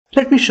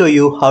Let me show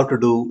you how to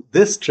do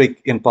this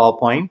trick in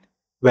PowerPoint,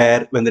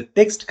 where when the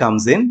text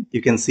comes in,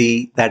 you can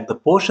see that the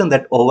portion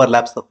that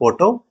overlaps the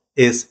photo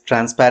is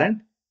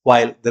transparent,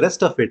 while the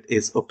rest of it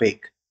is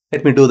opaque.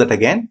 Let me do that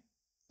again.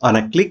 On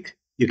a click,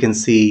 you can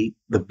see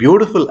the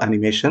beautiful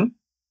animation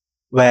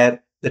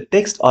where the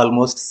text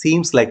almost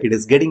seems like it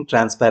is getting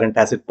transparent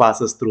as it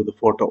passes through the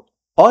photo.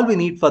 All we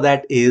need for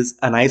that is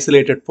an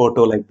isolated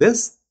photo like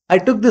this. I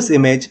took this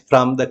image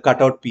from the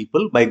cutout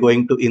people by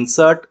going to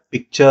Insert,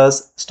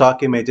 Pictures,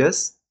 Stock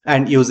Images,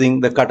 and using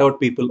the cutout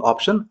people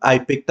option, I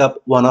picked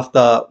up one of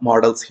the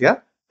models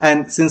here.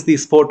 And since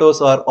these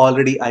photos are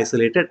already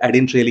isolated, I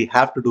didn't really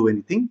have to do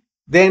anything.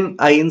 Then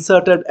I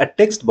inserted a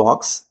text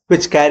box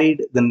which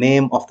carried the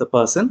name of the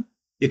person.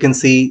 You can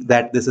see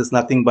that this is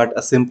nothing but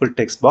a simple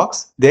text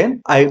box.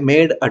 Then I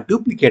made a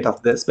duplicate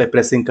of this by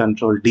pressing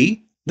Ctrl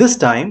D. This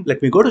time,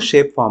 let me go to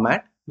Shape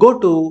Format, go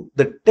to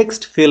the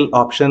Text Fill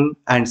option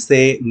and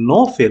say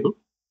No Fill.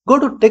 Go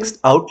to Text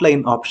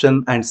Outline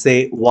option and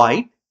say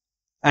White,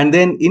 and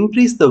then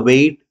increase the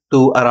weight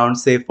to around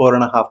say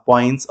 4.5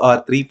 points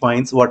or 3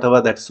 points,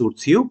 whatever that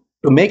suits you.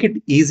 To make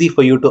it easy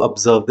for you to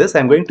observe this,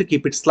 I'm going to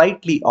keep it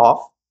slightly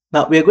off.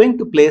 Now we are going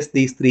to place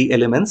these three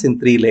elements in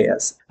 3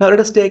 layers. Now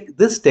let us take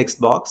this text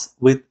box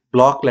with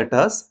block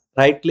letters,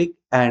 right click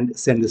and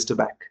send this to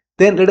back.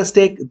 Then let us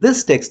take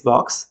this text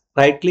box,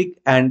 right click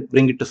and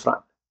bring it to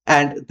front.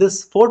 And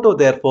this photo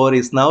therefore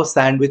is now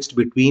sandwiched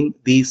between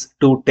these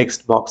two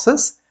text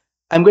boxes.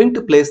 I'm going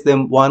to place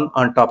them one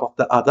on top of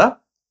the other.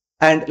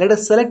 And let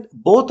us select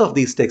both of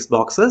these text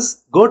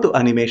boxes, go to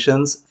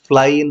Animations,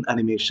 Fly in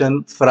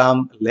Animation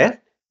from left,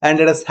 and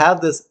let us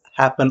have this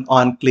happen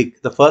on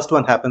click. The first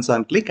one happens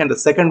on click and the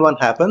second one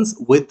happens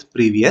with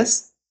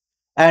previous.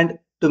 And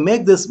to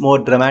make this more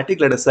dramatic,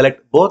 let us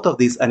select both of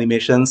these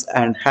animations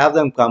and have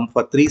them come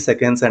for 3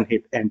 seconds and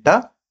hit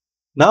enter.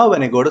 Now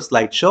when I go to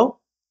slideshow,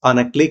 on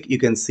a click you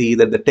can see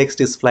that the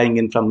text is flying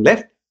in from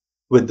left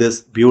with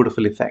this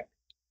beautiful effect.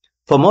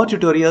 For more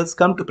tutorials,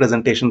 come to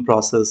Presentation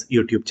Process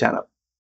YouTube channel.